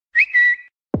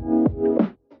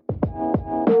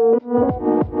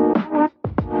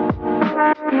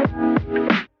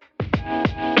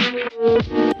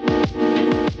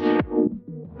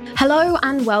Hello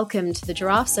and welcome to the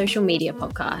Giraffe Social Media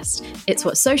Podcast. It's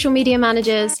what social media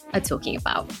managers are talking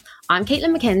about. I'm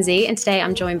Caitlin McKenzie, and today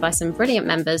I'm joined by some brilliant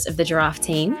members of the Giraffe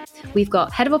team. We've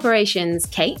got Head of Operations,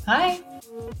 Kate. Hi.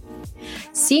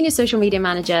 Senior Social Media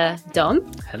Manager, Dom.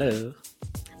 Hello.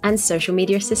 And Social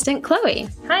Media Assistant, Chloe.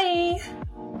 Hi.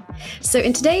 So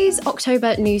in today's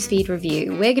October Newsfeed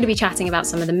review, we're going to be chatting about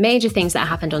some of the major things that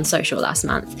happened on social last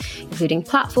month, including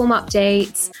platform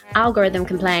updates, algorithm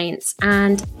complaints,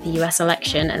 and the US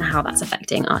election and how that's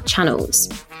affecting our channels.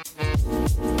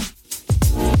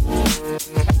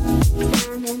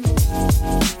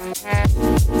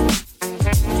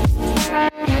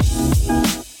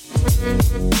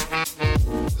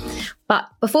 But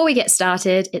before we get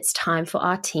started, it's time for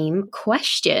our team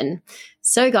question.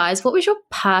 So guys, what was your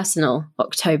personal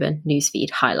October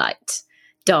newsfeed highlight?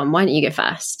 Dom, why don't you go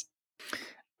first?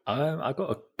 I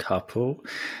got a couple.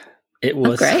 It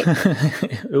was great.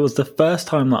 It was the first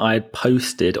time that I had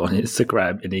posted on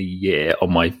Instagram in a year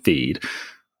on my feed.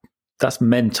 That's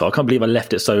mental. I can't believe I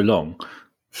left it so long.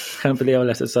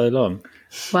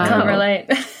 Wow. Can't relate.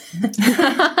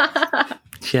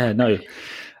 Yeah, no.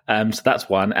 So that's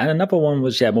one. And another one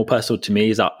was, more personal to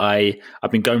me, is that I've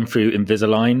been going through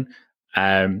Invisalign,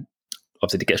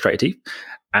 obviously to get straighter teeth.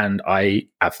 And I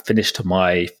have finished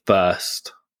my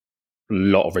first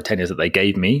lot of retainers that they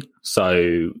gave me.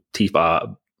 So teeth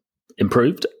are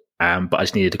improved, but I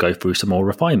just needed to go through some more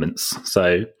refinements.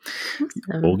 So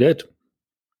all good.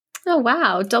 Oh,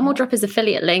 wow. Dom will drop his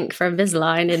affiliate link for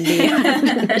Invisalign in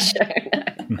the show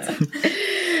notes.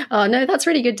 Oh, no, that's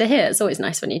really good to hear. It's always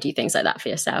nice when you do things like that for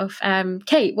yourself.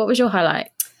 Kate, what was your highlight?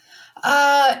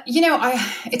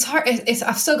 It's hard.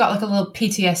 I've still got like a little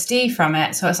PTSD from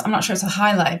it, so I'm not sure it's a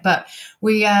highlight. But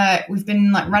we've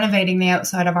been like renovating the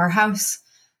outside of our house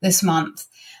this month,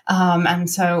 and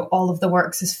so all of the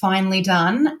works is finally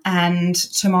done. And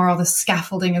tomorrow the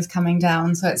scaffolding is coming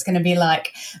down, so it's going to be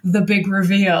like the big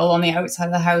reveal on the outside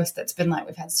of the house. That's been like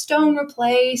we've had stone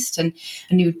replaced and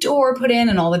a new door put in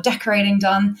and all the decorating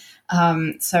done.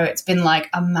 So it's been like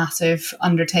a massive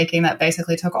undertaking that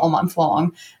basically took all month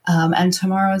long. And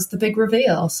tomorrow's the big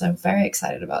reveal. So very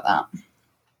excited about that.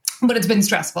 But it's been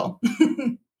stressful.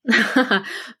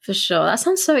 For sure. That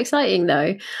sounds so exciting though.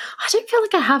 I don't feel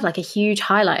like I have like a huge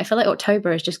highlight. I feel like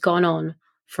October has just gone on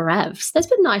forever. There's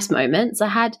been nice moments. I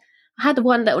had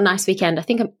one little nice weekend. I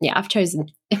think, I've chosen,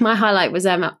 if my highlight was,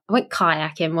 I went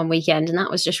kayaking one weekend and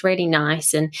that was just really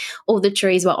nice. And all the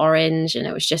trees were orange and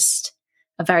it was just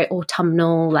a very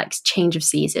autumnal, like change of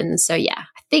seasons. So yeah,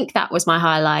 I think that was my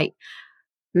highlight.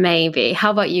 Maybe.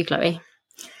 How about you, Chloe?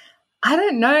 I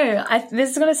don't know. This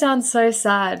is going to sound so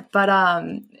sad, but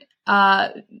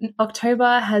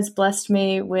October has blessed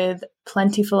me with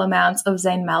plentiful amounts of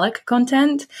Zayn Malik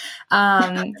content.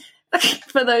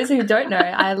 For those who don't know,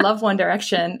 I love One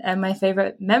Direction, and my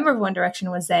favorite member of One Direction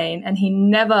was Zayn, and he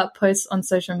never posts on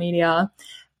social media.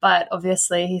 But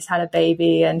obviously he's had a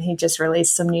baby and he just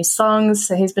released some new songs.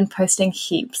 So he's been posting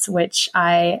heaps, which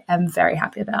I am very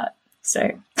happy about. So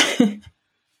I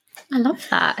love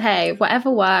that. Hey,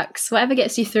 whatever works, whatever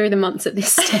gets you through the months at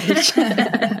this stage.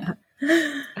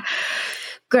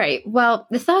 Great. Well,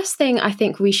 the first thing I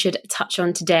think we should touch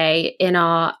on today in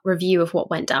our review of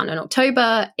what went down in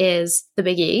October is the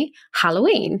biggie,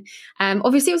 Halloween.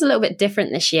 Obviously, it was a little bit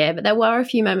different this year, but there were a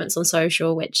few moments on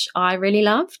social which I really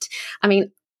loved. I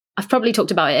mean, I've probably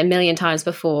talked about it a million times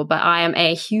before, but I am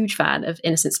a huge fan of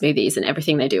innocent smoothies and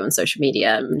everything they do on social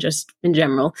media and just in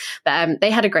general. But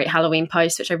they had a great Halloween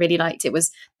post, which I really liked. It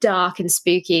was dark and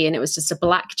spooky, and it was just a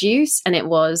black juice, and it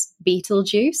was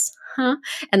Beetlejuice.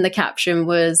 And the caption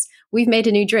was, "We've made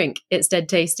a new drink. It's dead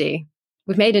tasty.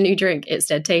 We've made a new drink. It's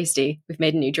dead tasty. We've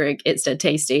made a new drink. It's dead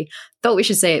tasty. Thought we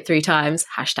should say it 3 times.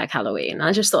 #Halloween." And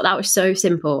I just thought that was so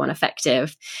simple and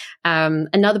effective.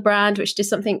 Another brand which did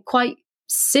something quite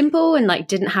simple and like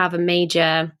didn't have a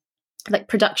major like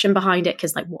production behind it,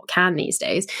 because like what can these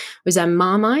days, was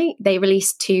Marmite. They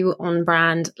released 2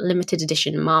 on-brand limited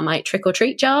edition Marmite trick or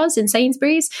treat jars in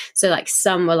Sainsbury's. So like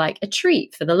some were like a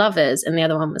treat for the lovers and the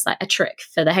other one was like a trick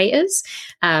for the haters.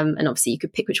 And obviously you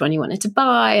could pick which one you wanted to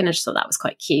buy, and I just thought that was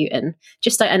quite cute and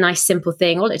just like a nice simple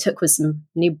thing. All it took was some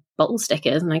new bottle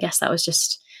stickers, and I guess that was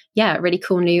just a really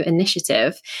cool new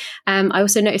initiative. I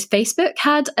also noticed Facebook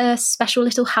had a special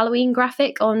little Halloween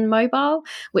graphic on mobile,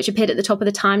 which appeared at the top of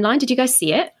the timeline. Did you guys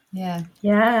see it? Yeah.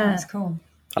 That's cool.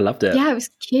 I loved it. Yeah, it was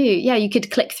cute. Yeah, you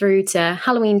could click through to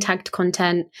Halloween tagged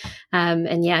content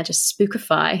and just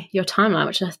spookify your timeline,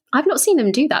 which I've not seen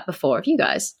them do that before. Have you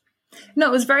guys? No,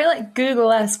 it was very like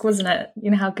Google-esque, wasn't it?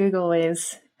 You know how Google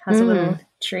always has a little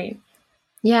treat.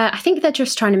 Yeah, I think they're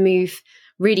just trying to move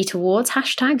really towards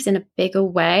hashtags in a bigger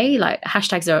way. Like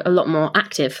hashtags are a lot more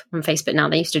active on Facebook now.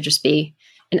 They used to just be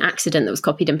an accident that was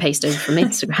copied and pasted from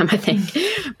Instagram, I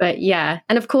think. But yeah.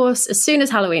 And of course, as soon as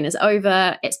Halloween is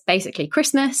over, it's basically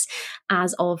Christmas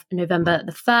as of November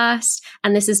the 1st.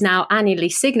 And this is now annually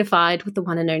signified with the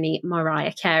one and only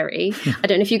Mariah Carey. I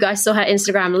don't know if you guys saw her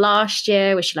Instagram last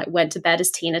year where she like went to bed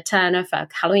as Tina Turner for a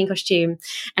Halloween costume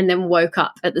and then woke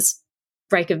up at the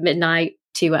break of midnight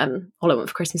to All I Want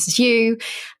for Christmas Is You.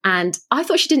 And I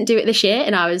thought she didn't do it this year,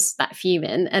 and I was that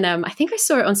fuming. And I think I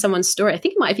saw it on someone's story. I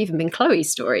think it might have even been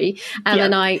Chloe's story.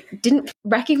 And I didn't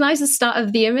recognize the start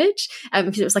of the image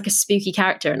because it was like a spooky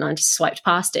character, and I just swiped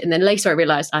past it. And then later I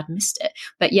realized I'd missed it.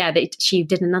 But yeah, she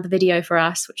did another video for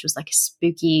us, which was like a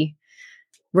spooky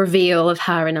reveal of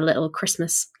her in a little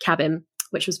Christmas cabin,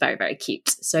 which was very, very cute.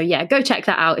 So yeah, go check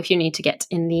that out if you need to get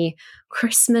in the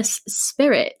Christmas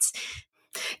spirit.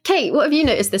 Kate, what have you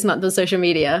noticed this month on social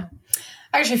media?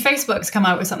 Actually, Facebook's come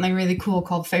out with something really cool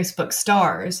called Facebook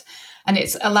Stars, and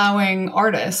it's allowing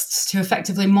artists to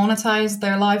effectively monetize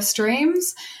their live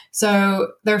streams.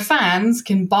 So their fans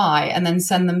can buy and then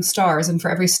send them stars, and for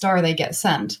every star they get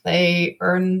sent, they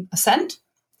earn a cent,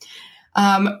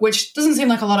 which doesn't seem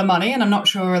like a lot of money, and I'm not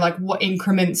sure like what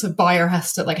increments a buyer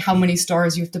has to, like how many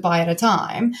stars you have to buy at a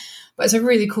time, but it's a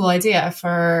really cool idea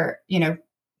for,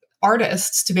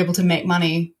 artists to be able to make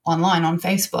money online on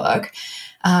Facebook,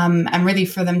 and really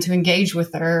for them to engage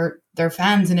with their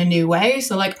fans in a new way.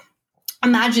 So like,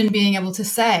 imagine being able to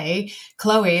say,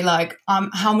 Chloe, like,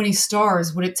 how many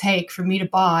stars would it take for me to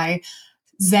buy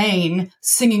Zayn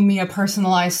singing me a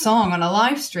personalized song on a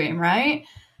live stream, right?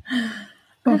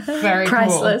 Very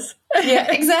priceless. Cool.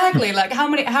 Yeah, exactly. Like how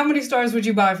many stars would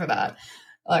you buy for that?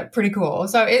 Like pretty cool.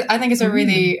 So I think it's a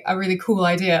really cool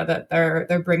idea that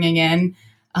they're bringing in.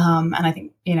 And I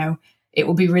think, it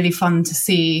will be really fun to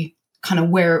see kind of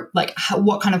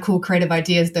what kind of cool creative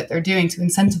ideas that they're doing to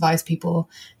incentivize people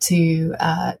to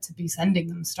be sending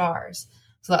them stars.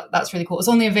 So that's really cool.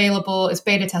 It's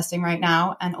beta testing right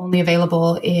now and only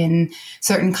available in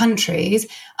certain countries.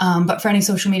 But for any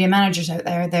social media managers out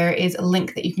there is a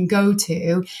link that you can go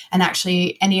to, and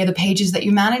actually any of the pages that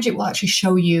you manage, it will actually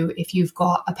show you if you've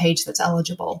got a page that's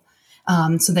eligible.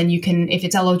 So then you can, if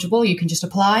it's eligible, you can just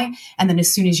apply. And then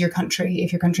as soon as if your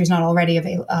country is not already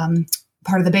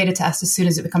part of the beta test, as soon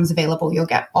as it becomes available, you'll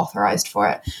get authorized for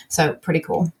it. So pretty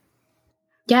cool.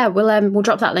 Yeah, we'll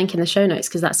drop that link in the show notes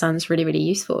because that sounds really, really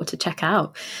useful to check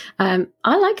out. I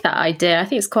like that idea. I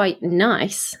think it's quite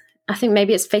nice. I think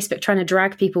maybe it's Facebook trying to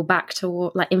drag people back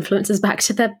to, like, influencers back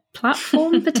to their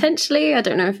platform potentially. I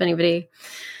don't know if anybody.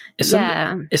 It's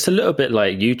a little bit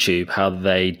like YouTube, how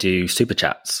they do super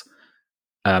chats.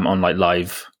 On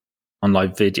live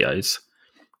videos,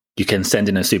 you can send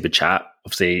in a super chat,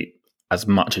 obviously as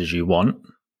much as you want,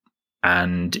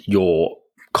 and your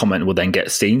comment will then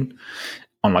get seen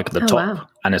on like the top. Wow.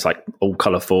 And it's like all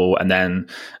colorful. And then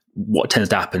what tends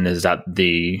to happen is that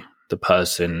the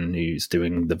person who's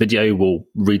doing the video will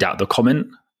read out the comment.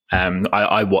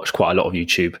 I watch quite a lot of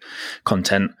YouTube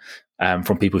content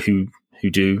from people who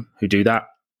do that.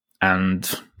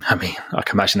 And I mean, I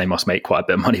can imagine they must make quite a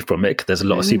bit of money from it because there's a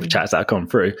lot of super chats that come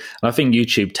through. And I think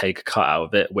YouTube take a cut out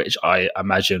of it, which I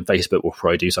imagine Facebook will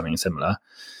probably do something similar.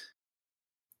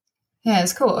 Yeah,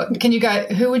 it's cool.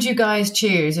 Who would you guys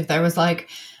choose if there was like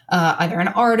either an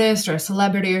artist or a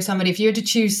celebrity or somebody? If you had to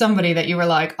choose somebody that you were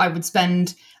like, I would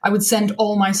send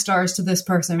all my stars to this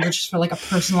person, which is for like a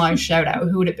personalized shout out,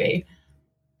 who would it be?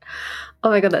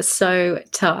 Oh my God, that's so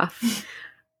tough.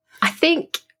 I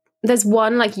think there's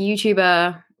one like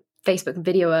YouTuber, Facebook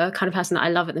videoer kind of person that I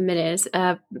love at the minute is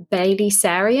Bailey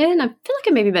Sarian. I feel like I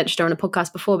maybe mentioned her on a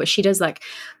podcast before, but she does like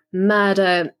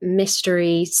murder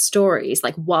mystery stories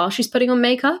like while she's putting on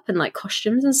makeup and like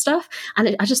costumes and stuff.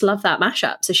 And I just love that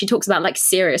mashup. So she talks about like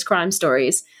serious crime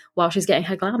stories while she's getting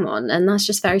her glam on, and that's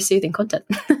just very soothing content.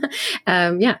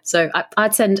 So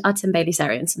I'd send Bailey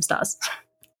Sarian some stars.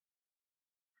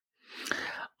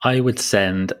 I would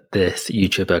send this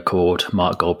YouTuber called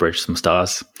Mark Goldbridge some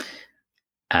stars.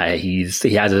 He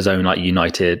has his own like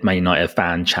Man United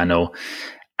fan channel,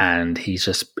 and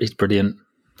he's brilliant.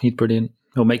 He's brilliant.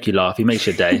 He'll make you laugh. He makes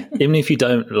your day. Even if you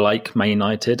don't like Man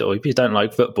United or if you don't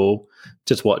like football,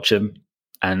 just watch him.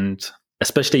 And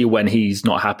especially when he's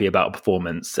not happy about a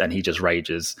performance and he just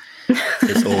rages,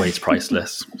 it's always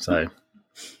priceless. So,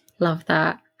 love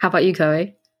that. How about you,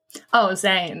 Chloe? Oh,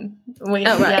 Zayn. We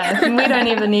don't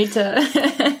even need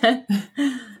to.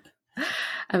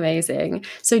 Amazing.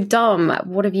 So, Dom,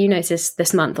 what have you noticed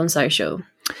this month on social?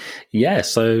 Yeah,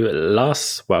 so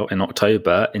in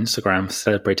October, Instagram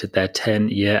celebrated their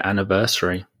 10-year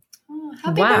anniversary. Oh,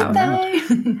 Happy Wow.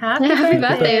 birthday. Happy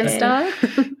birthday, Star.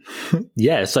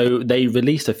 Yeah, so they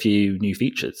released a few new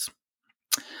features.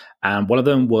 And one of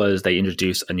them was they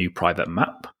introduced a new private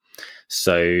map.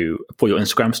 So for your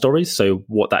Instagram stories, so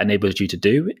what that enables you to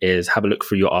do is have a look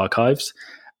through your archives.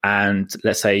 And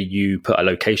let's say you put a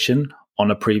location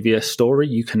on a previous story,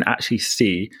 you can actually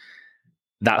see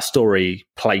that story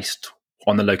placed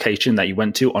on the location that you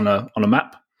went to on a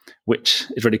map, which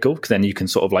is really cool because then you can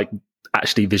sort of like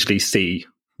actually visually see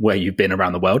where you've been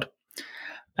around the world.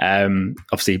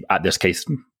 Obviously, at this case,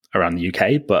 around the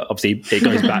UK, but obviously it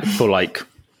goes back for like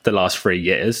the last 3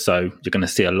 years. So you're going to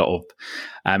see a lot of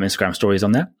Instagram stories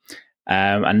on there.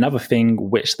 Another thing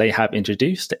which they have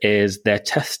introduced is they're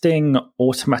testing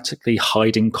automatically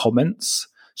hiding comments.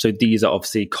 So these are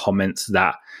obviously comments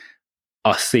that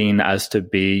are seen as to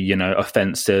be, you know,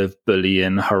 offensive,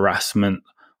 bullying, harassment,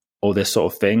 all this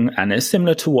sort of thing. And it's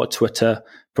similar to what Twitter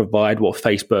provide, what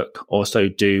Facebook also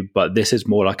do, but this is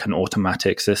more like an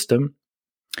automatic system.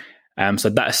 So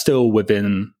that's still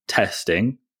within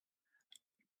testing,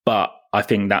 but I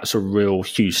think that's a real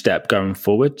huge step going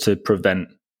forward to prevent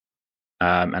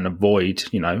and avoid,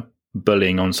 you know,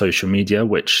 bullying on social media,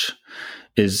 which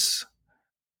is,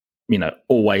 you know,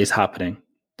 always happening.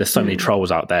 There's so many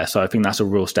trolls out there. So I think that's a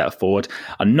real step forward.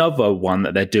 Another one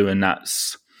that they're doing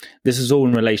this is all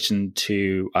in relation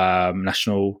to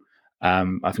National,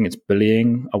 I think it's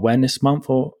Bullying Awareness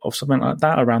Month or something like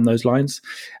that, around those lines.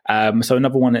 So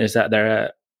another one is that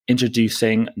they're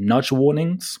introducing nudge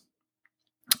warnings.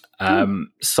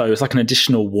 So it's like an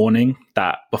additional warning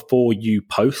that before you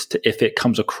post, if it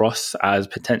comes across as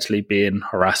potentially being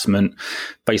harassment,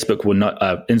 Facebook will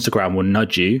Instagram will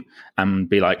nudge you and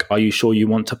be like, "Are you sure you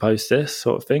want to post this?"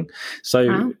 sort of thing.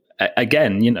 So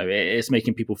again, you know, it's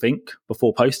making people think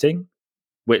before posting,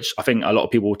 which I think a lot of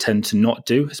people tend to not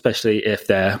do, especially if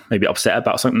they're maybe upset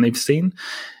about something they've seen.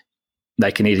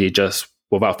 They can easily just,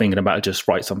 without thinking about it, just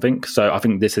write something. So I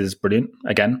think this is brilliant.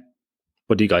 Again,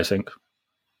 what do you guys think?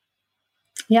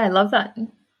 Yeah, I love that.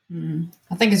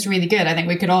 I think it's really good. I think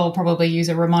we could all probably use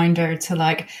a reminder to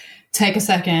like take a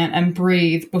second and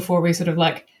breathe before we sort of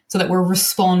like, so that we're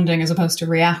responding as opposed to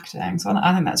reacting. So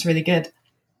I think that's really good.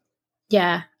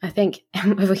 Yeah, I think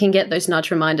if we can get those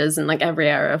nudge reminders in like every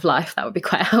area of life, that would be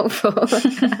quite helpful.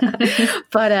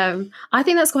 But I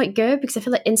think that's quite good because I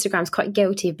feel like Instagram's quite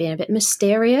guilty of being a bit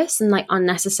mysterious and like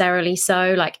unnecessarily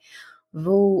so. Like we've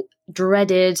all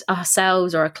dreaded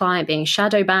ourselves or a client being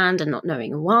shadow banned and not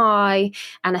knowing why.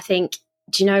 And I think,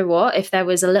 do you know what? If there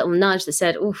was a little nudge that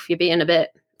said, "Oof, you're being a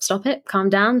bit, stop it, calm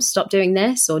down, stop doing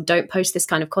this, or don't post this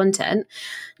kind of content."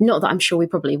 Not that I'm sure we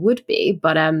probably would be,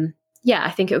 but yeah,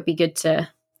 I think it would be good to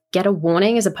get a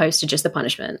warning as opposed to just the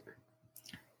punishment.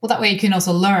 Well, that way you can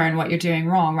also learn what you're doing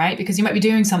wrong, right? Because you might be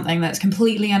doing something that's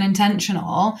completely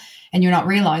unintentional and you're not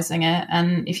realizing it.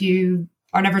 And if you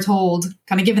are never told,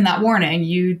 kind of given that warning,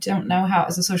 you don't know how,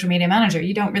 as a social media manager,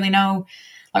 you don't really know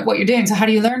like what you're doing. So how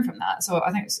do you learn from that? So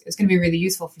I think it's going to be really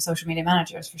useful for social media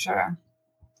managers for sure.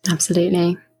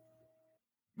 Absolutely.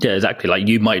 Yeah, exactly. Like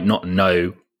you might not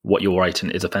know what you're writing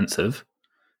is offensive,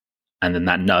 and then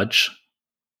that nudge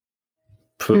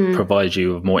provides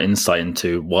you with more insight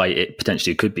into why it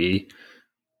potentially could be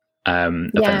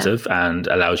offensive and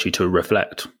allows you to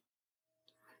reflect.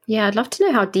 Yeah, I'd love to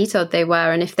know how detailed they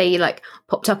were and if they like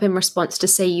popped up in response to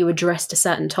say you addressed a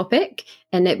certain topic,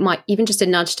 and it might even just a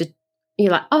nudge to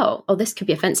you're like, oh, this could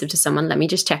be offensive to someone. Let me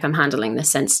just check I'm handling this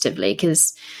sensitively,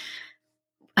 because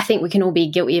I think we can all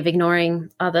be guilty of ignoring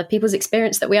other people's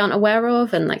experience that we aren't aware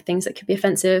of and like things that could be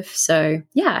offensive. So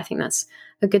yeah, I think that's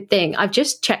a good thing. I've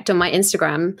just checked on my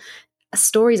Instagram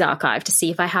stories archive to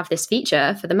see if I have this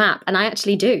feature for the map, and I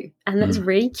actually do. And that's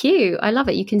really cute. I love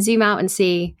it. You can zoom out and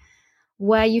see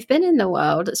where you've been in the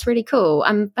world. It's really cool.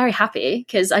 I'm very happy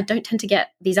because I don't tend to get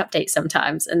these updates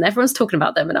sometimes and everyone's talking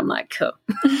about them and I'm like, cool.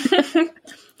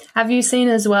 Have you seen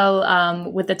as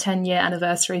well with the 10-year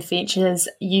anniversary features,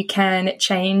 you can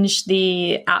change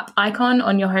the app icon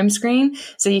on your home screen.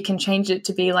 So you can change it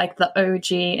to be like the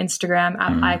OG Instagram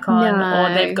app icon,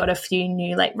 or they've got a few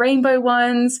new like rainbow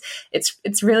ones.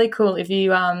 It's really cool. If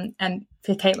you, and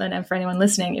for Caitlin and for anyone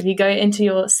listening, if you go into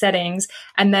your settings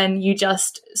and then you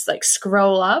just like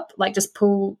scroll up, like just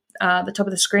pull the top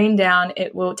of the screen down,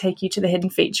 it will take you to the hidden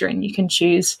feature and you can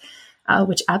choose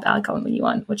which app icon you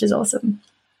want, which is awesome.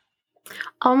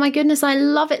 Oh my goodness, I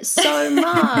love it so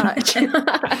much.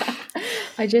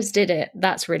 I just did it.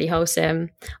 That's really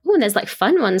wholesome. Oh, and there's like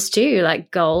fun ones too, like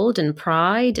Gold and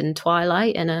Pride and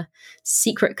Twilight and a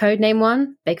secret codename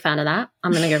one. Big fan of that.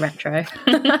 I'm going to go retro.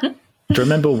 Do you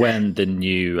remember when the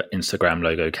new Instagram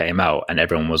logo came out and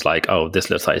everyone was like, oh, this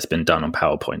looks like it's been done on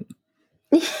PowerPoint?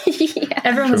 Yeah.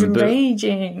 Everyone was From the-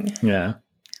 raging. Yeah.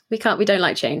 We don't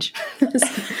like change.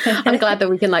 I'm glad that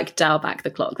we can like dial back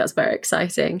the clock. That's very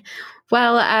exciting.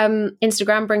 Well,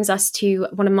 Instagram brings us to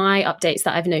one of my updates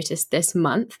that I've noticed this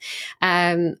month.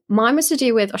 Mine was to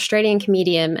do with Australian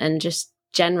comedian and just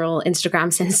general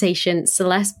Instagram sensation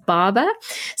Celeste Barber.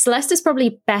 Celeste is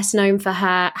probably best known for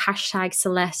her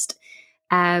 #Celeste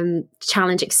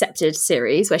challenge accepted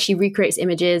series, where she recreates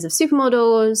images of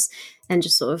supermodels and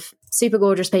just sort of super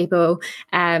gorgeous people,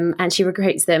 and she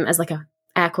recreates them as like a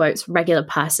air quotes regular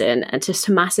person, and just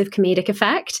a massive comedic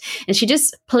effect. And she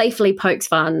just playfully pokes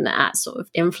fun at sort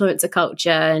of influencer culture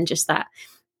and just that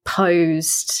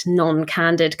posed,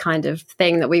 non-candid kind of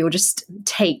thing that we all just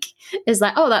take is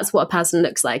like, oh, that's what a person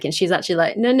looks like. And she's actually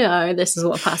like, no, this is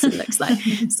what a person looks like.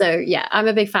 So yeah, I'm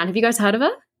a big fan. Have you guys heard of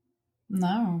her?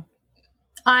 No.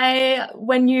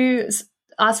 When you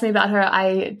asked me about her,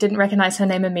 I didn't recognize her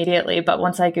name immediately, but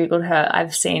once I Googled her,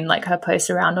 I've seen like her posts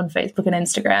around on Facebook and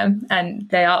Instagram, and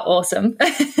they are awesome.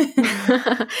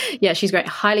 Yeah, she's great.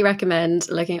 Highly recommend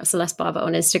looking at Celeste Barber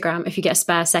on Instagram if you get a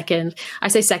spare second. I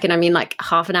say second, I mean like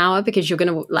half an hour, because you're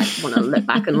going to like want to look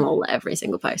back and lol at every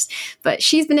single post. But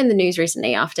she's been in the news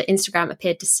recently after Instagram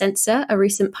appeared to censor a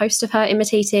recent post of her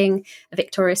imitating a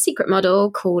Victoria's Secret model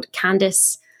called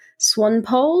Candice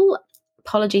Swanpole.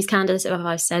 Apologies, Candice, if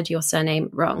I said your surname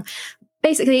wrong.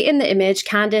 Basically, in the image,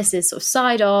 Candice is sort of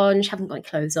side on, she hasn't got any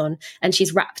clothes on, and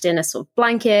she's wrapped in a sort of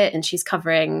blanket, and she's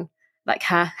covering like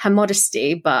her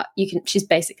modesty, but she's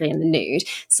basically in the nude.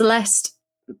 Celeste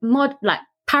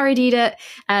parodied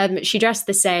it. She dressed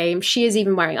the same. She is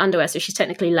even wearing underwear, so she's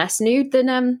technically less nude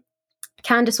than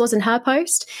Candice was in her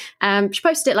post. She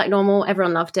posted it like normal.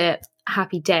 Everyone loved it.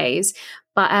 Happy days.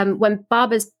 But when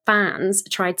Barber's fans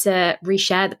tried to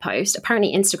reshare the post,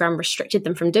 apparently Instagram restricted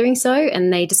them from doing so,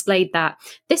 and they displayed that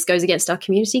this goes against our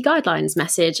community guidelines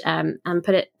message, and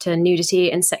put it to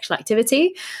nudity and sexual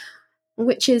activity,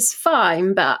 which is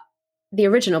fine. But the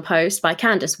original post by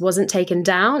Candice wasn't taken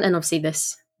down, and obviously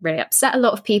this really upset a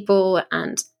lot of people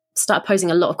and started posing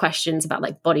a lot of questions about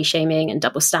like body shaming and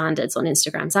double standards on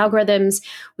Instagram's algorithms,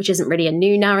 which isn't really a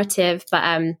new narrative.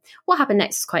 But what happened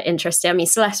next is quite interesting. I mean,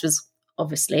 Celeste was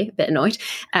obviously a bit annoyed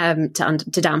to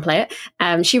downplay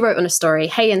it. She wrote on a story,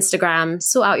 "Hey Instagram,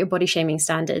 sort out your body shaming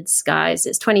standards, guys.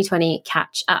 It's 2020,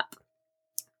 catch up."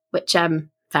 Which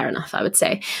fair enough, I would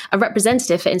say. A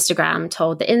representative for Instagram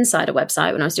told the Insider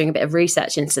website, when I was doing a bit of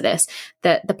research into this,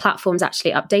 that the platform's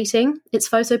actually updating its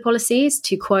photo policies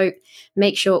to, quote,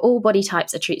 make sure all body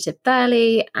types are treated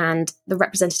fairly. And the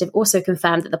representative also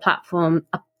confirmed that the platform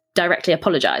directly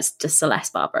apologized to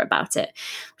Celeste Barber about it,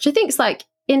 which I think is like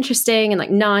interesting and like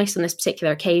nice on this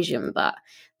particular occasion. But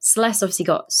Celeste obviously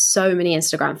got so many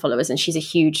Instagram followers, and she's a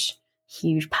huge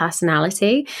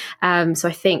personality. So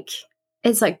I think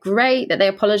it's like great that they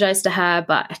apologize to her,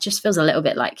 but it just feels a little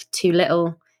bit like too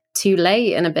little, too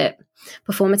late, and a bit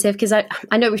performative. Because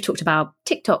I know we've talked about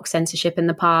TikTok censorship in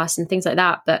the past and things like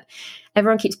that, but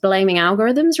everyone keeps blaming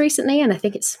algorithms recently, and I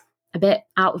think it's a bit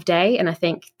out of date. And I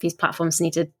think these platforms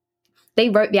they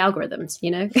wrote the algorithms,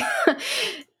 you know?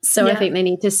 So yeah. I think they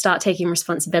need to start taking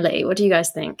responsibility. What do you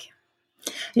guys think?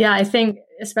 Yeah, I think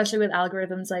especially with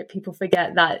algorithms, like people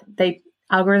forget that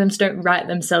algorithms don't write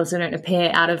themselves. They don't appear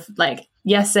out of like,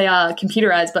 yes, they are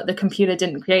computerized, but the computer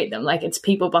didn't create them. Like it's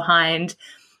people behind,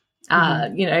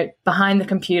 behind the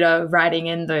computer writing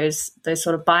in those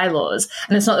sort of bylaws.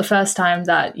 And it's not the first time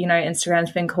that,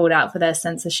 Instagram's been called out for their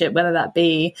censorship, whether that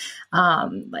be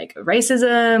like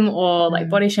racism or like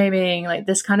body shaming, like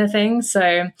this kind of thing. So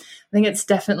I think it's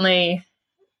definitely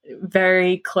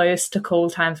very close to call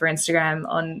time for Instagram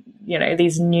on,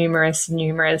 these numerous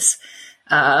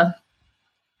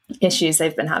issues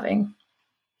they've been having.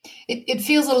 It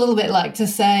feels a little bit like to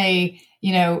say,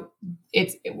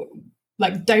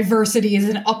 like diversity is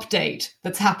an update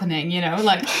that's happening,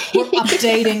 like we're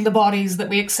updating the bodies that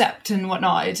we accept and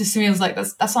whatnot. It just feels like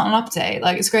that's not an update.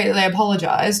 Like it's great that they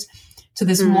apologized to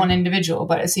this one individual,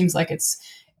 but it seems like it's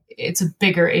a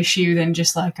bigger issue than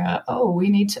just like we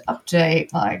need to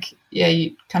update. Like, yeah,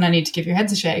 you kind of need to give your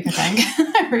heads a shake, I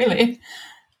think. Really.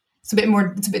 It's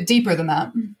a bit deeper than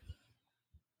that.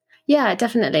 Yeah,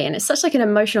 definitely. And it's such like an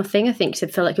emotional thing, I think, to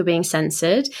feel like you're being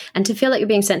censored, and to feel like you're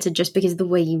being censored just because of the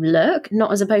way you look,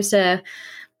 not as opposed to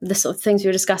the sort of things we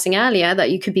were discussing earlier,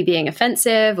 that you could be being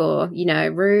offensive or,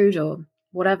 rude or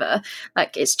whatever.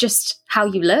 Like, it's just how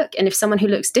you look. And if someone who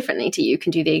looks differently to you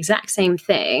can do the exact same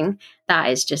thing, that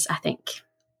is just, I think,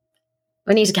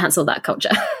 We need to cancel that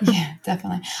culture. Yeah,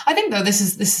 definitely. I think though this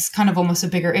is kind of almost a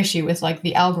bigger issue with like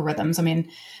the algorithms. I mean,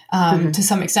 to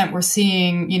some extent, we're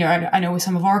seeing, I know with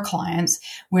some of our clients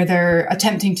where they're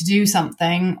attempting to do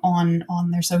something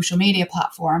on their social media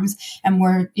platforms, and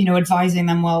we're advising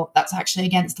them, well, that's actually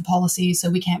against the policy, so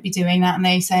we can't be doing that. And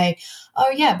they say, oh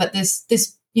yeah, but this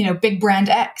big brand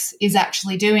X is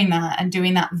actually doing that and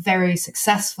doing that very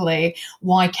successfully.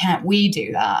 Why can't we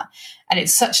do that? And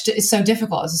it's so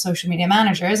difficult as a social media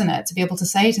manager, isn't it, to be able to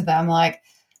say to them, like,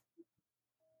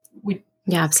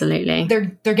 yeah, absolutely.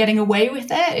 They're getting away with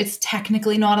it. It's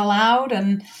technically not allowed,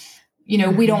 and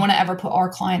we don't want to ever put our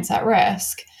clients at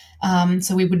risk.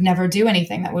 So we would never do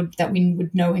anything that we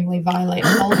would knowingly violate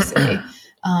the policy.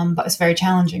 But it's very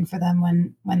challenging for them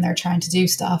when they're trying to do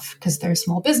stuff, because they're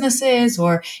small businesses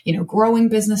or growing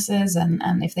businesses,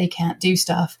 and if they can't do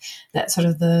stuff that sort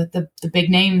of the big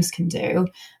names can do,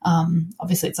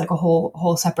 obviously it's like a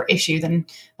whole separate issue than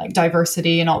like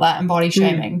diversity and all that and body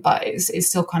shaming. But it's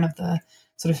still kind of the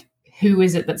sort of, who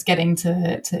is it that's getting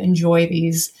to enjoy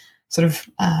these sort of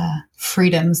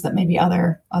freedoms that maybe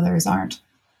others aren't.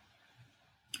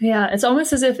 Yeah, it's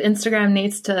almost as if Instagram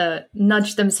needs to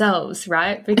nudge themselves,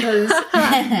 right? Because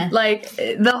like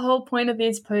the whole point of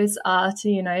these posts are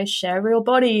to, share real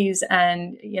bodies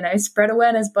and, spread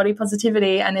awareness, body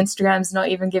positivity, and Instagram's not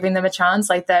even giving them a chance.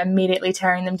 Like they're immediately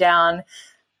tearing them down.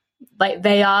 Like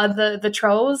they are the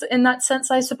trolls in that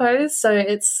sense, I suppose. So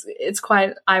it's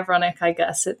quite ironic, I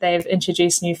guess, that they've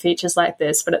introduced new features like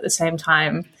this, but at the same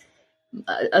time,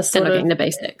 they're not getting the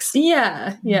basics.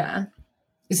 Yeah, yeah.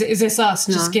 Is this us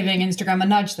just giving Instagram a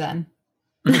nudge then?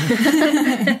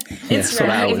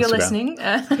 Instagram, if you're listening.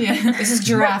 Yeah, this is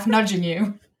Giraffe nudging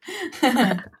you.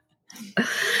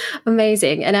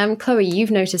 Amazing. And Chloe,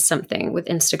 you've noticed something with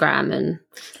Instagram and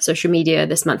social media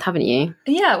this month, haven't you?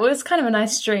 Yeah, well, it's kind of a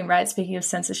nice stream, right? Speaking of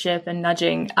censorship and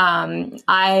nudging,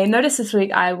 I noticed this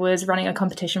week I was running a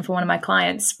competition for one of my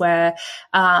clients where,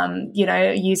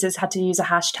 users had to use a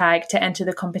hashtag to enter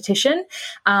the competition.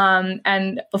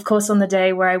 And of course, on the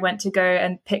day where I went to go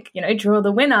and pick, draw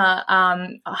the winner,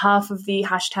 half of the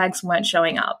hashtags weren't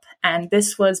showing up. And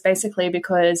this was basically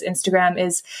because Instagram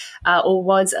is or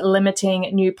was limiting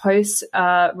new posts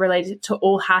related to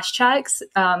all hashtags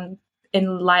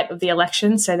in light of the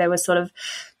election. So they were sort of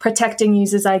protecting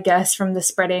users, I guess, from the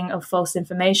spreading of false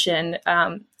information.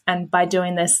 And by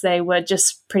doing this, they were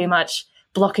just pretty much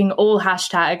blocking all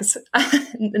hashtags,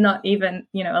 not even,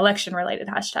 election-related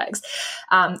hashtags.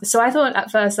 So I thought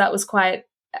at first that was quite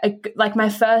like my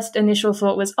first initial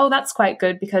thought was, oh, that's quite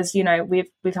good because,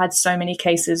 we've had so many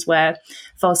cases where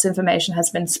false information has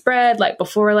been spread, like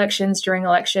before elections, during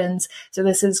elections. So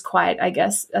this is quite, I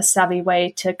guess, a savvy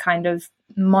way to kind of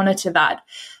monitor that.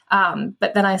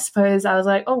 But then I suppose I was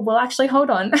like, oh, well, actually, hold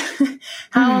on.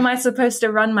 How am I supposed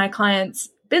to run my client's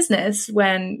business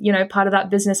when, part of that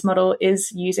business model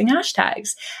is using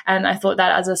hashtags? And I thought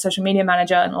that as a social media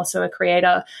manager and also a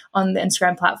creator on the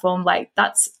Instagram platform, like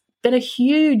that's been a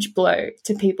huge blow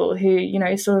to people who,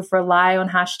 sort of rely on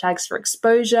hashtags for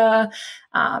exposure,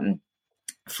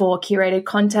 for curated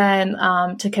content,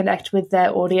 to connect with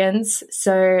their audience.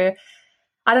 So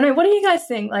I don't know. What do you guys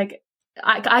think? Like,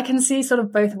 I can see sort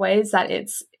of both ways that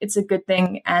it's a good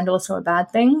thing and also a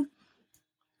bad thing.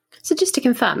 So just to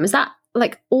confirm, is that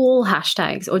like all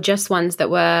hashtags or just ones that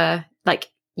were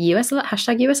like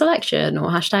hashtag US election or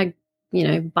hashtag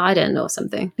Biden or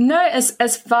something? No,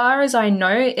 as far as I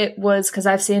know, it was because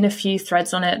I've seen a few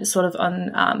threads on it, sort of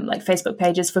on like Facebook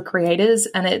pages for creators,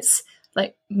 and it's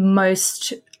like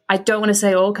most. I don't want to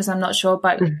say all because I'm not sure,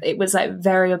 but it was like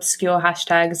very obscure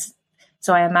hashtags.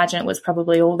 So I imagine it was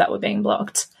probably all that were being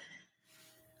blocked.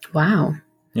 Wow.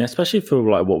 Yeah, especially for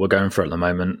like what we're going through at the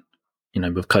moment.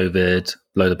 With COVID,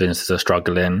 loads of businesses are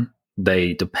struggling.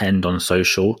 They depend on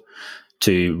social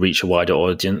to reach a wider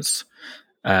audience.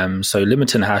 So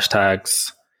limiting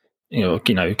hashtags,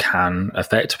 can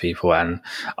affect people. And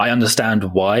I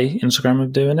understand why Instagram are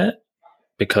doing it,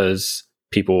 because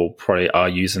people probably are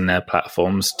using their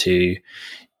platforms to,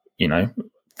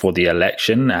 for the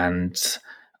election.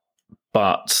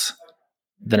 But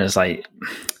then it's like,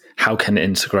 how can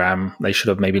Instagram, they should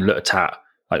have maybe looked at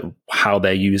like how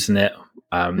they're using it,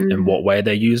 in what way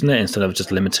they're using it, instead of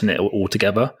just limiting it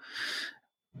altogether.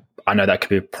 I know that could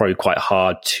be probably quite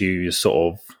hard to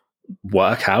sort of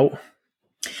work out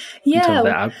in terms of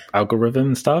the algorithm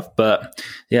and stuff. But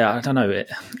yeah, I don't know.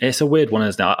 It's a weird one,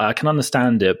 isn't it? I can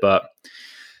understand it, but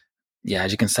yeah,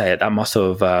 as you can say, that must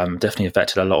have definitely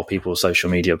affected a lot of people's social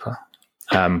media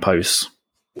posts.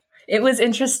 It was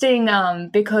interesting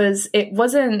because it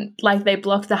wasn't like they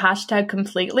blocked the hashtag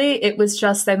completely. It was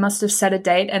just they must have set a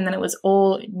date, and then it was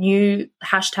all new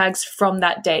hashtags from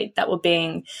that date that were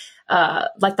being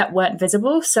that weren't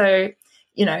visible. So,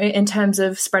 in terms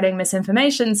of spreading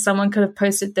misinformation, someone could have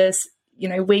posted this,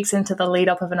 weeks into the lead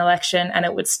up of an election, and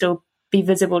it would still be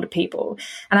visible to people.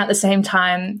 And at the same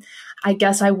time, I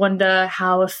guess I wonder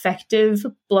how effective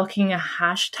blocking a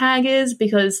hashtag is,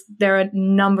 because there are a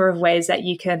number of ways that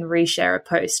you can reshare a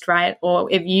post, right?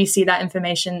 Or if you see that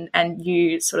information and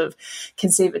you sort of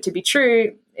conceive it to be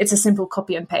true, it's a simple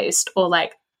copy and paste or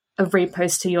like a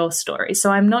repost to your story.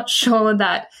 So I'm not sure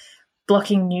that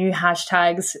blocking new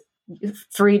hashtags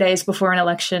 3 days before an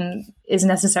election is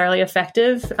necessarily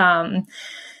effective.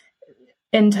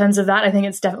 In terms of that, I think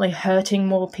it's definitely hurting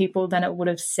more people than it would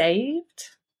have saved.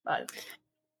 But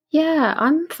yeah,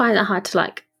 I'm finding it hard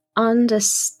to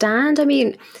understand. I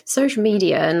mean, social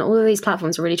media and all of these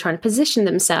platforms are really trying to position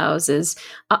themselves as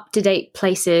up-to-date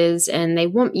places, and they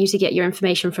want you to get your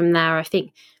information from there. I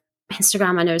think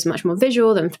Instagram, I know, is much more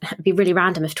visual than it'd be really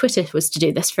random if Twitter was to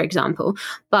do this, for example.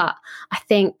 But I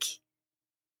think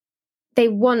they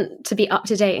want to be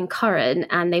up-to-date and current,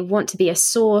 and they want to be a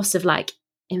source of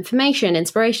information,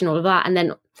 inspiration, all of that. And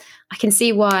then I can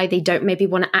see why they don't maybe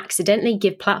want to accidentally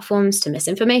give platforms to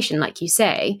misinformation, like you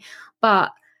say.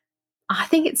 But I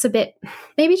think it's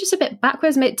maybe just a bit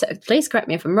backwards. Please correct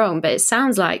me if I'm wrong, but it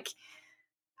sounds like,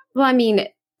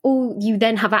 all you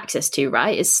then have access to,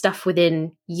 right, is stuff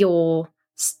within who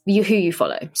you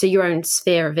follow. So your own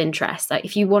sphere of interest. Like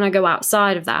if you want to go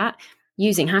outside of that,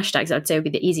 using hashtags, I'd say would be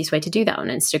the easiest way to do that on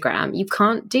Instagram. You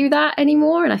can't do that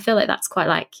anymore. And I feel like that's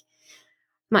quite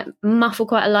might muffle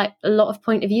quite a lot of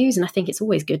point of views. And I think it's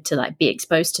always good to be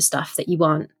exposed to stuff that you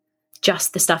want,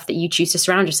 just the stuff that you choose to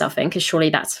surround yourself in, because surely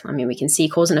we can see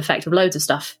cause and effect of loads of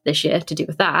stuff this year to do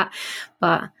with that.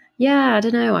 But yeah, I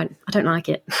don't know. I don't like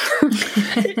it.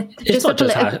 It's not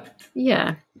just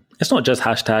it's not just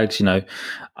hashtags.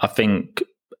 I think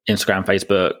Instagram,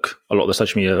 Facebook, a lot of the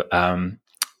social media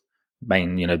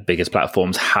main biggest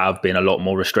platforms have been a lot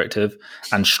more restrictive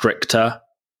and stricter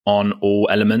on all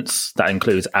elements. That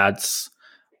includes ads,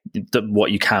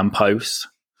 what you can post.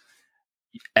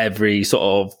 Every sort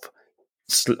of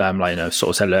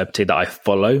celebrity that I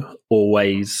follow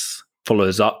always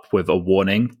follows up with a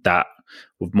warning that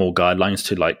with more guidelines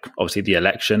to obviously the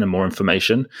election and more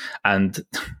information, and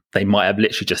they might have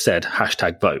literally just said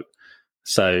 #vote.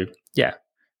 So yeah,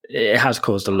 it has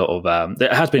caused a lot of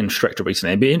it has been stricter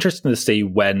recently. It'd be interesting to see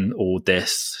when all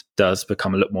this does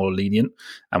become a little more lenient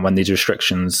and when these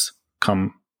restrictions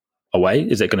come away.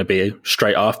 Is it going to be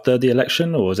straight after the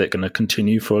election, or is it going to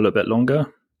continue for a little bit longer?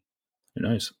 Who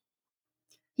knows?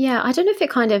 Yeah, I don't know if it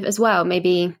kind of as well,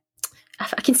 maybe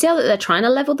I can see that they're trying to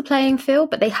level the playing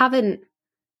field, but they haven't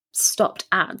stopped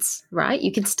ads, right?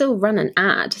 You can still run an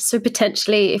ad. So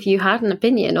potentially if you had an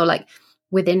opinion or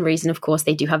within reason, of course,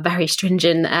 they do have very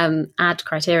stringent ad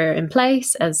criteria in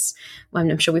place, as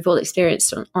I'm sure we've all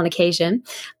experienced on occasion.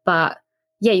 But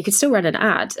yeah, you could still run an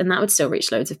ad and that would still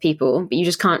reach loads of people, but you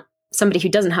just can't, somebody who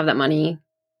doesn't have that money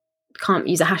can't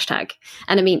use a hashtag.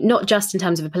 And not just in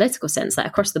terms of a political sense,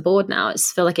 across the board now, I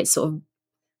feel like it's sort of,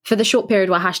 for the short period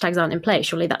where hashtags aren't in place,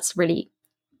 surely that's really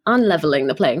unleveling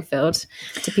the playing field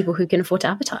to people who can afford to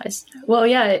advertise. Well,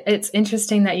 yeah, it's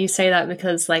interesting that you say that,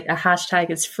 because a hashtag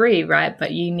is free, right?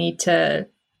 But you need to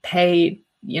pay,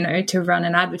 to run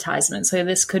an advertisement. So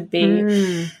this could be,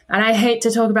 and I hate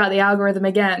to talk about the algorithm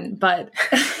again, but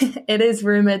it is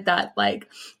rumored that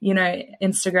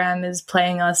Instagram is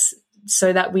playing us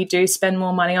so that we do spend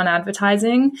more money on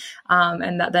advertising,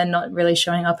 and that they're not really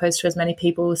showing our posts to as many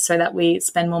people so that we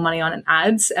spend more money on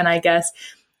ads. And I guess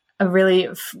a really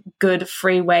good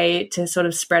free way to sort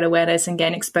of spread awareness and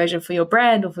gain exposure for your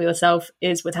brand or for yourself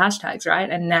is with hashtags, right?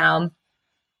 And now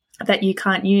that you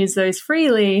can't use those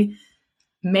freely,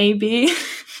 maybe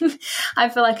I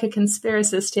feel like a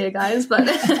conspiracist here, guys, but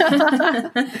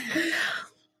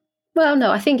well,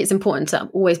 no, I think it's important to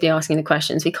always be asking the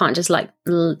questions. We can't just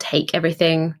take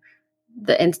everything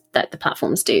that the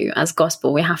platforms do as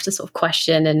gospel. We have to sort of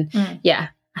question and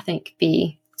I think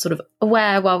be sort of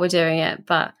aware while we're doing it.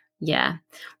 But yeah,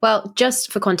 well,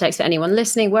 just for context for anyone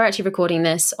listening, we're actually recording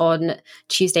this on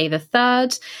Tuesday the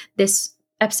 3rd. This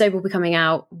episode will be coming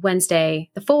out Wednesday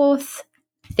the 4th.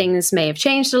 Things may have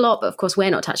changed a lot, but of course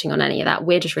we're not touching on any of that.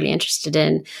 We're just really interested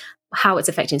in how it's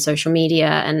affecting social media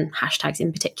and hashtags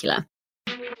in particular.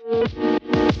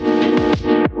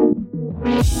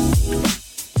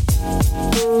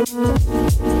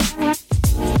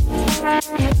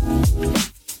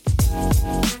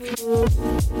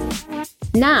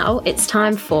 Now now it's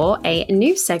time for a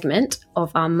new segment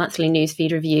of our monthly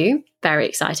newsfeed review. Very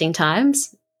exciting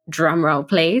times. Drum roll,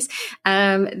 please.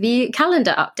 The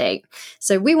calendar update.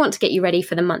 So we want to get you ready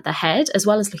for the month ahead, as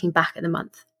well as looking back at the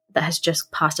month that has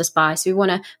just passed us by. So we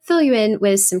want to fill you in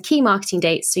with some key marketing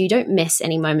dates so you don't miss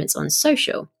any moments on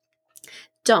social.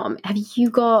 Dom, have you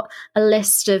got a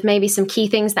list of maybe some key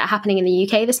things that are happening in the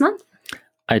UK this month?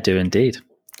 I do indeed.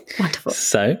 Wonderful.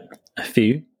 So, a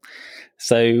few.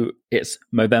 So, it's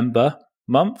Movember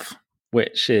month,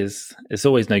 which is, it's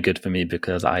always no good for me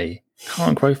because I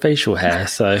can't grow facial hair.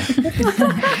 So,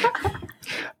 the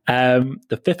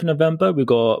 5th of November, we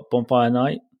got Bonfire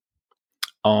Night.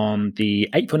 On the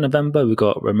 8th of November, we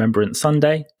got Remembrance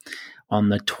Sunday. On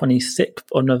the 26th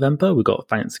of November, we got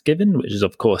Thanksgiving, which is,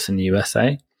 of course, in the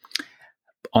USA.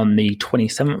 On the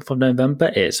 27th of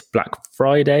November, it's Black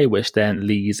Friday, which then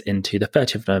leads into the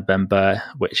 30th of November,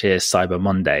 which is Cyber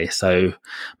Monday. So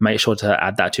make sure to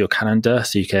add that to your calendar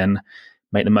so you can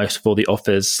make the most of all the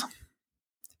offers,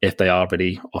 if they are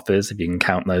really offers, if you can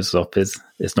count those as offers.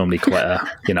 It's normally quite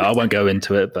I won't go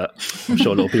into it, but I'm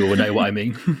sure a lot of people will know what I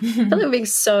mean. I feel like we're being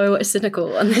so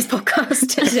cynical on this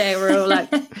podcast today. We're all like,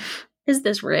 is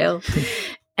this real?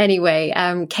 Anyway,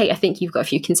 Kate, I think you've got a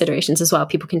few considerations as well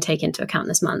people can take into account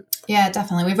this month. Yeah,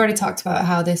 definitely. We've already talked about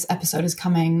how this episode is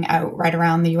coming out right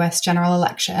around the US general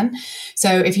election. So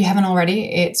if you haven't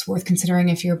already, it's worth considering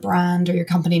if your brand or your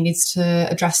company needs to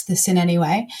address this in any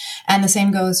way. And the same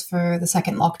goes for the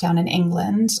second lockdown in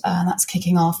England. That's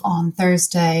kicking off on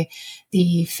Thursday,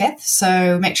 the 5th.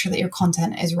 So make sure that your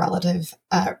content is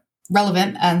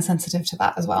relevant and sensitive to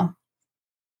that as well.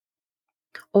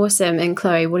 Awesome. And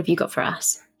Chloe, what have you got for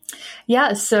us?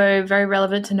 Yeah, so very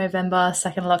relevant to November,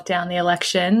 second lockdown, the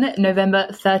election. November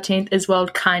 13th is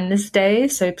World Kindness Day,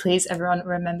 so please everyone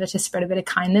remember to spread a bit of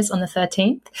kindness on the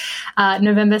 13th.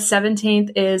 November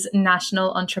 17th is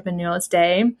National Entrepreneurs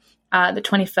Day. The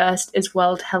 21st is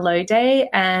World Hello Day,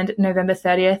 and November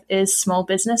 30th is Small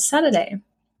Business Saturday.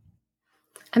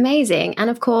 Amazing. And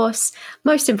of course,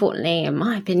 most importantly, in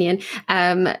my opinion,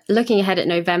 looking ahead at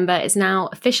November, it's now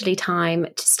officially time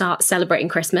to start celebrating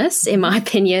Christmas, in my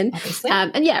opinion.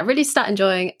 And yeah, really start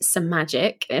enjoying some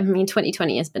magic. I mean,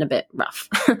 2020 has been a bit rough.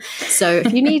 So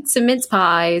if you need some mince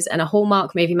pies and a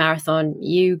Hallmark movie marathon,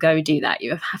 you go do that.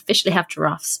 You officially have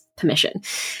giraffes permission.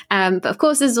 But of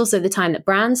course, this is also the time that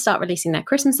brands start releasing their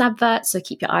Christmas adverts. So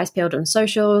keep your eyes peeled on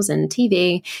socials and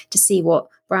TV to see what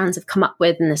brands have come up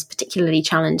with in this particularly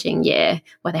challenging year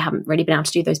where they haven't really been able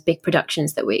to do those big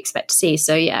productions that we expect to see.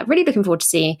 So yeah, really looking forward to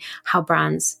see how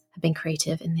brands have been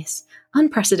creative in this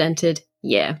unprecedented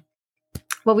year.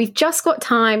 Well, we've just got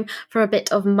time for a bit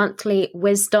of monthly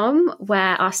wisdom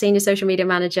where our senior social media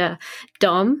manager,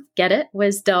 Dom, get it,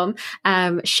 Wisdom,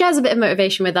 shares a bit of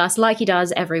motivation with us like he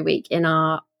does every week in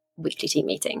our weekly team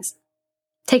meetings.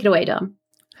 Take it away, Dom.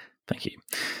 Thank you.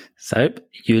 So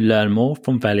you learn more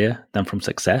from failure than from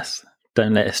success.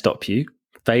 Don't let it stop you.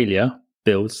 Failure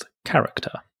builds character.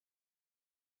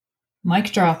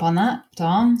 Mic drop on that,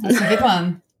 Dom. That's a good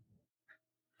one.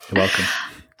 You're welcome.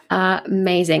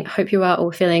 Amazing. Hope you are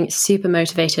all feeling super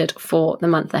motivated for the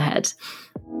month ahead.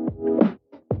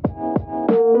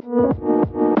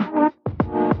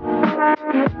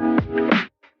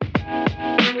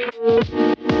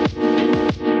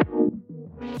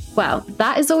 Well,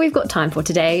 that is all we've got time for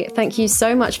today. Thank you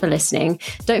so much for listening.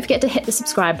 Don't forget to hit the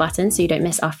subscribe button so you don't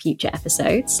miss our future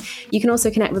episodes. You can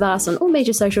also connect with us on all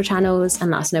major social channels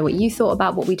and let us know what you thought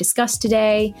about what we discussed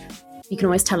today. You can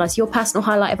always tell us your personal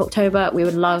highlight of October. We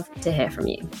would love to hear from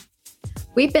you.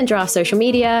 We've been Giraffe Social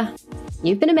Media.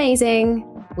 You've been amazing.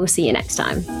 We'll see you next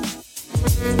time.